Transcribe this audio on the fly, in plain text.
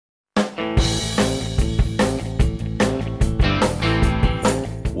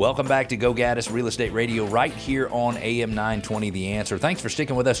Welcome back to Go Gaddis Real Estate Radio right here on AM 920 The Answer. Thanks for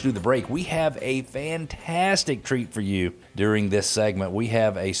sticking with us through the break. We have a fantastic treat for you during this segment. We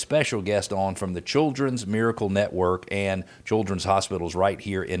have a special guest on from the Children's Miracle Network and Children's Hospitals right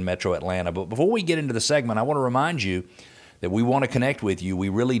here in Metro Atlanta. But before we get into the segment, I want to remind you that we want to connect with you. We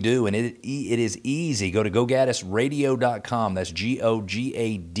really do, and it is easy. Go to GoGaddisRadio.com. That's GoGaddis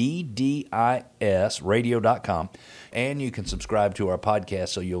Radio.com. And you can subscribe to our podcast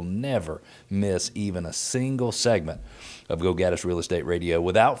so you'll never miss even a single segment of Go Gaddis Real Estate Radio.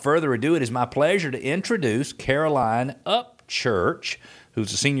 Without further ado, it is my pleasure to introduce Caroline Upchurch, who's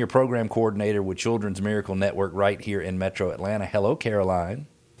the Senior Program Coordinator with Children's Miracle Network right here in Metro Atlanta. Hello, Caroline.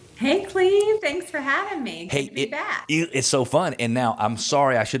 Hey, Cleve. Thanks for having me. Good to be back. It's so fun. And now, I'm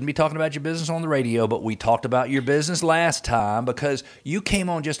sorry, I shouldn't be talking about your business on the radio, but we talked about your business last time because you came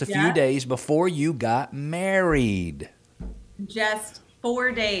on just a few days before you got married. Just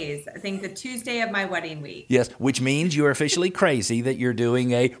 4 days. I think the Tuesday of my wedding week. Yes, which means you're officially crazy that you're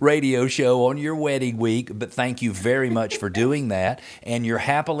doing a radio show on your wedding week. But thank you very much for doing that. And you're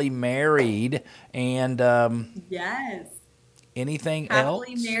happily married. And yes. Anything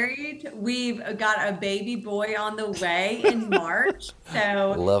happily else? Married. We've got a baby boy on the way in March.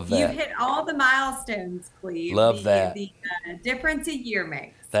 So love that. You hit all the milestones, Cleve. Love that. The difference a year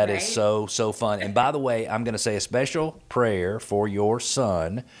makes. That is so fun. And by the way, I'm going to say a special prayer for your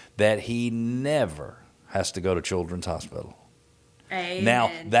son that he never has to go to Children's Hospital. Amen. Now,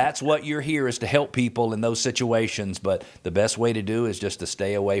 that's what you're here is to help people in those situations, but the best way to do is just to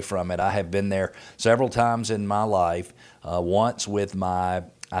stay away from it. I have been there several times in my life, once with I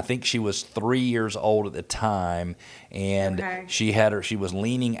think she was 3 years old at the time, and she was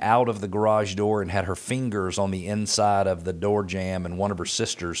leaning out of the garage door and had her fingers on the inside of the door jamb, and one of her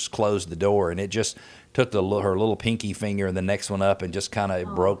sisters closed the door, and it just took her little pinky finger and the next one up and just kind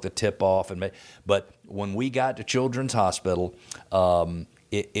of broke the tip off. But when we got to Children's Hospital,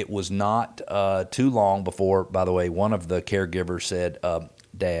 it was not too long before, by the way, one of the caregivers said,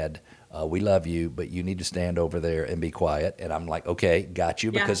 Dad, we love you, but you need to stand over there and be quiet. And I'm like, okay, got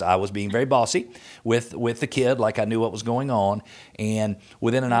you, because I was being very bossy with the kid, like I knew what was going on. And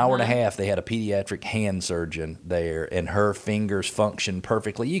within an hour and a half, they had a pediatric hand surgeon there, and her fingers functioned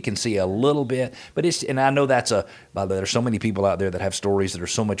perfectly. You can see a little bit, but and I know by the way, there's so many people out there that have stories that are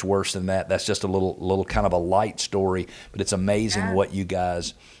so much worse than that. That's just a little kind of a light story, but it's amazing what you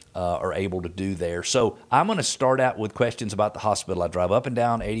guys are able to do there. So I'm going to start out with questions about the hospital. I drive up and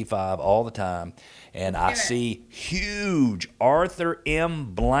down 85 all the time, and I see huge Arthur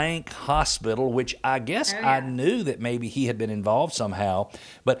M. Blank Hospital, which I guess I knew that maybe he had been involved somehow,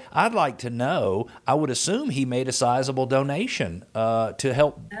 but I'd like to know, I would assume he made a sizable donation to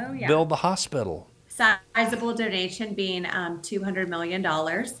help build the hospital. Sizable donation being $200 million.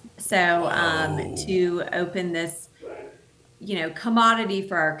 So to open this commodity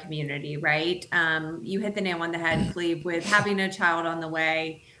for our community, right? You hit the nail on the head, Cleve, with having a child on the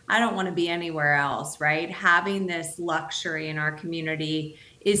way. I don't want to be anywhere else, right? Having this luxury in our community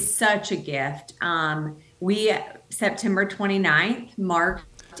is such a gift. September 29th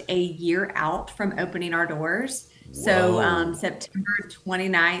marked a year out from opening our doors. So September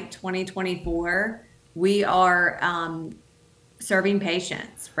 29th, 2024, we are serving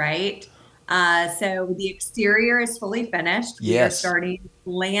patients, right? So the exterior is fully finished. Yes. We are starting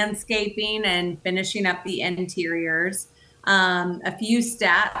landscaping and finishing up the interiors. A few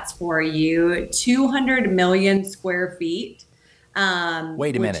stats for you: 200 million square feet. Wait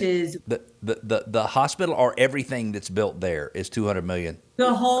a minute. Which is the hospital or everything that's built there is 200 million.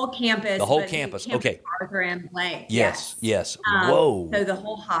 The whole campus. The whole campus. Okay. Arthur M. Blank. Yes. Whoa. So the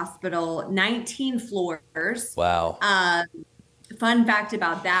whole hospital, 19 floors. Wow. Fun fact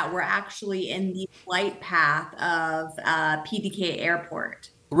about that, we're actually in the flight path of PDK Airport.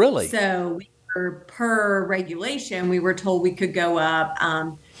 Really? So per regulation, we were told we could go up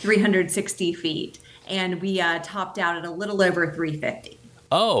 360 feet, and we topped out at a little over 350.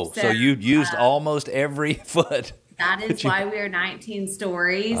 Oh, so you used almost every foot. That is why we are 19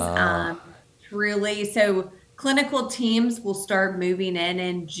 stories. Really, so clinical teams will start moving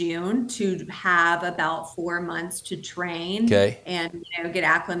in June to have about 4 months to train and get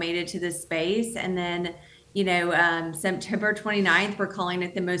acclimated to the space. And then, September 29th, we're calling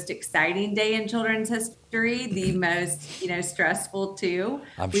it the most exciting day in children's history, the most, stressful too.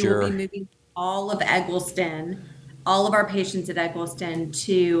 We will be moving all of Eggleston, all of our patients at Eggleston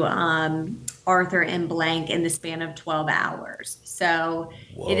to Arthur M. Blank in the span of 12 hours. So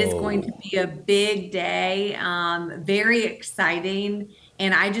it is going to be a big day, very exciting.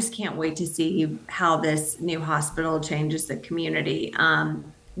 And I just can't wait to see how this new hospital changes the community.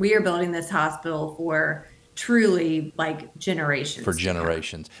 we are building this hospital for truly like For generations to come.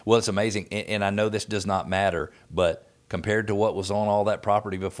 generations. Well, it's amazing. And I know this does not matter, but compared to what was on all that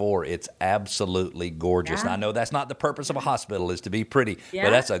property before, it's absolutely gorgeous. And I Yeah. know that's not the purpose of a hospital, is to be pretty, but Yeah.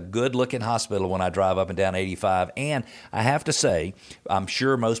 that's a good looking hospital when I drive up and down 85. And I have to say, I'm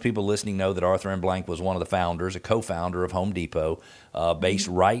sure most people listening know that Arthur M. Blank was one of the founders, a co-founder of Home Depot, based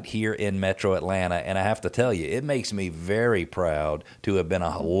right here in Metro Atlanta. And I have to tell you, it makes me very proud to have been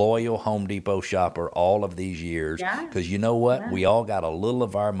a loyal Home Depot shopper all of these years. Yeah. Because you know what? Yeah. We all got a little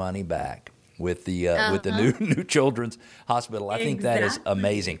of our money back with the Uh-huh. new children's hospital. I think that is Exactly.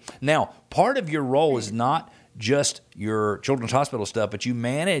 amazing. Now, part of your role is not just your children's hospital stuff, but you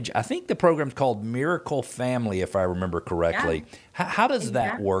manage. I think the program's called Miracle Family, if I remember correctly. How does that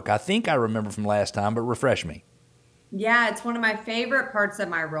Exactly. work? I think I remember from last time, but refresh me. Yeah, it's one of my favorite parts of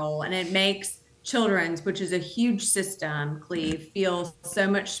my role, and it makes children's, which is a huge system, Cleve, feel so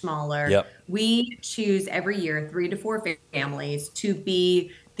much smaller. Yep. We choose every year 3 to 4 families to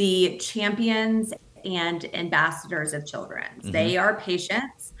be the champions and ambassadors of children's. Mm-hmm. They are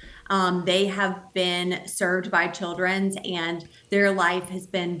patients. They have been served by children's, and their life has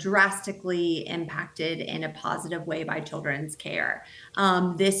been drastically impacted in a positive way by children's care.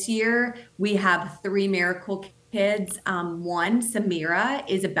 This year, we have 3 miracle kids. One, Samira,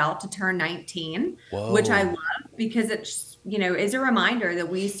 is about to turn 19, which I Whoa. love because it's, is a reminder that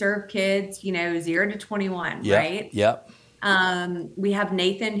we serve kids, 0 to 21, Yep. right? Yep. We have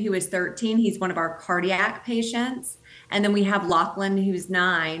Nathan, who is 13. He's one of our cardiac patients. And then we have Lachlan, who's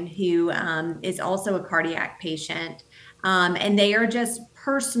 9, who is also a cardiac patient. And they are just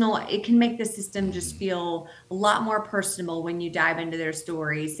personal. It can make the system just feel a lot more personable when you dive into their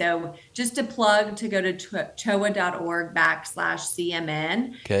story. So just a plug to go to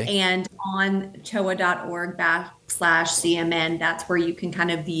choa.org/CMN. Okay. And on choa.org/CMN, that's where you can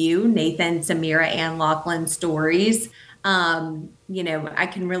kind of view Nathan, Samira, and Lachlan's stories.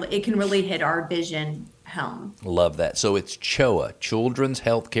 It can really hit our vision home. Love that. So it's CHOA, Children's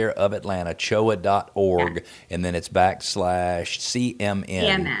Healthcare of Atlanta, choa.org, Yeah. and then it's /CMN,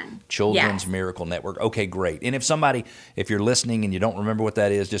 CMN. Children's Yes. Miracle Network. Okay, great. And if you're listening and you don't remember what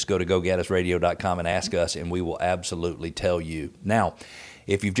that is, just go to gogaddisradio.com and ask us, and we will absolutely tell you. Now,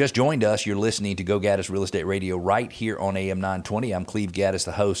 if you've just joined us, you're listening to Go Gaddis Real Estate Radio right here on AM 920. I'm Cleve Gaddis,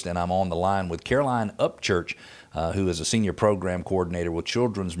 the host, and I'm on the line with Caroline Upchurch, who is a senior program coordinator with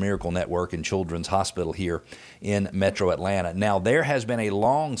Children's Miracle Network and Children's Hospital here in Metro Atlanta. Now, there has been a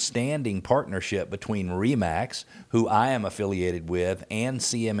long-standing partnership between RE/MAX, who I am affiliated with, and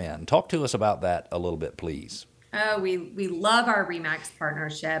CMN. Talk to us about that a little bit, please. Oh, we love our RE/MAX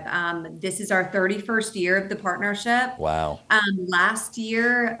partnership. This is our 31st year of the partnership. Wow. Last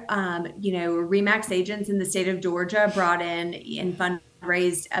year, RE/MAX agents in the state of Georgia brought in and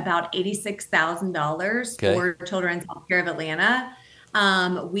fundraised about $86,000 Okay. for Children's Healthcare of Atlanta.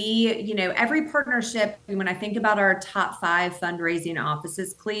 Every partnership, when I think about our top 5 fundraising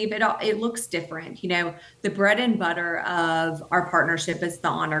offices, Cleve, it looks different. The bread and butter of our partnership is the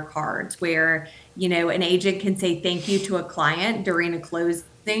honor cards, where, an agent can say thank you to a client during a closing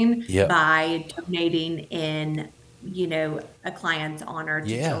Yep. by donating in, a client's honor to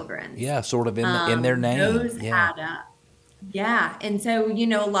Yeah. children. Yeah, sort of in their name. Those Yeah. add up. Yeah. And so,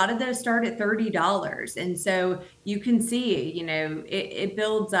 a lot of those start at $30. And so you can see, it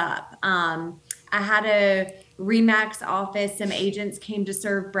builds up. I had a RE/MAX office. Some agents came to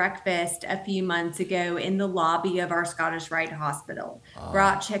serve breakfast a few months ago in the lobby of our Scottish Rite Hospital,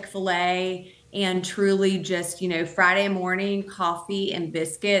 brought Chick-fil-A and truly just, Friday morning coffee and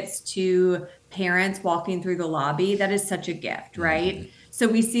biscuits to parents walking through the lobby. That is such a gift, right? So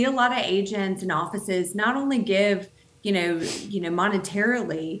we see a lot of agents and offices not only give,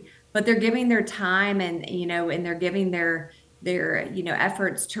 monetarily, but they're giving their time and they're giving their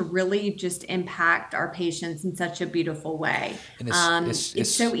efforts to really just impact our patients in such a beautiful way. And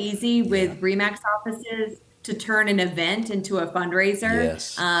It's so easy with RE/MAX offices to turn an event into a fundraiser.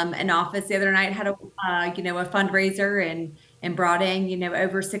 Yes. An office the other night had a fundraiser and brought in,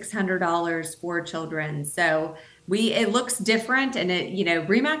 over $600 for children. So it looks different, and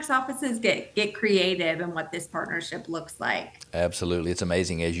RE/MAX offices get creative in what this partnership looks like. Absolutely. It's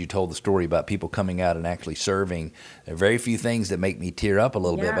amazing. As you told the story about people coming out and actually serving, there are very few things that make me tear up a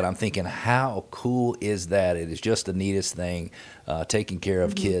little bit, Yeah. but I'm thinking, how cool is that? It is just the neatest thing, taking care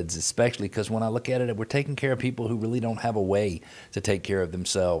of kids, especially because when I look at it, we're taking care of people who really don't have a way to take care of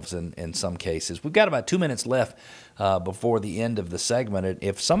themselves in some cases. We've got about 2 minutes left before the end of the segment.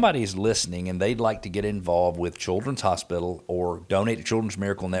 If somebody's listening and they'd like to get involved with Children's Hospital or donate to Children's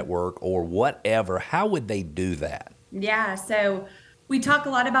Miracle Network or whatever, how would they do that? Yeah, so We talk a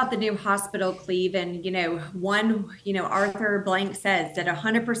lot about the new hospital, Cleve, and Arthur Blank says that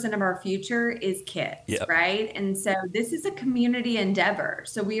 100% of our future is kids, Yep. right? And so this is a community endeavor.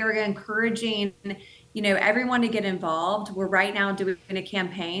 So we are encouraging, everyone to get involved. We're right now doing a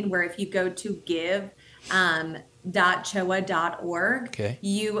campaign where if you go to give.choa.org, Okay.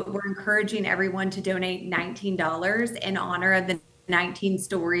 we're encouraging everyone to donate $19 in honor of the 19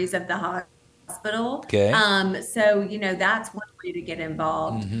 stories of the hospital. Okay. So, that's one way to get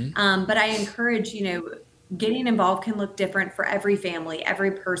involved. But I encourage, getting involved can look different for every family,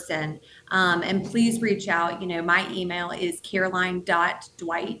 every person. And please reach out. My email is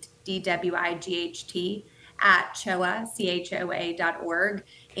caroline.dwight, DWIGHT, at choa.org.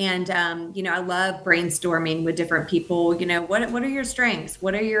 And, I love brainstorming with different people. What are your strengths?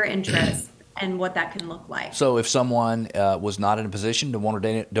 What are your interests? And what that can look like. So if someone was not in a position to want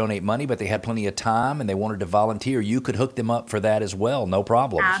to donate money, but they had plenty of time and they wanted to volunteer, you could hook them up for that as well. No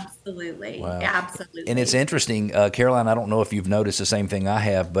problem. Absolutely. Wow. Absolutely. And it's interesting, Caroline, I don't know if you've noticed the same thing I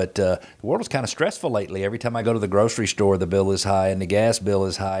have, but the world is kind of stressful lately. Every time I go to the grocery store, the bill is high and the gas bill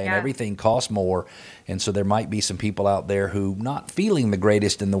is high and everything costs more. And so there might be some people out there who not feeling the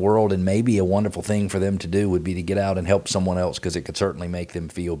greatest in the world, and maybe a wonderful thing for them to do would be to get out and help someone else, because it could certainly make them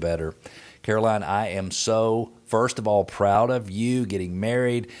feel better. Caroline, I am so, first of all, proud of you getting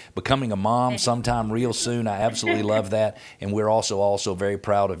married, becoming a mom sometime real soon. I absolutely love that. And we're also very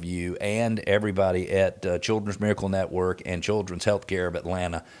proud of you and everybody at Children's Miracle Network and Children's Healthcare of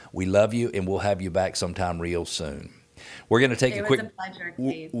Atlanta. We love you, and we'll have you back sometime real soon. We're going to take a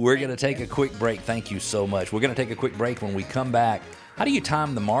quick break. Thank you so much. We're going to take a quick break. When we come back, how do you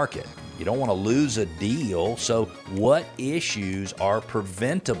time the market? You don't want to lose a deal. So what issues are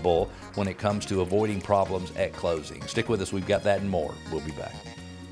preventable when it comes to avoiding problems at closing? Stick with us. We've got that and more. We'll be back.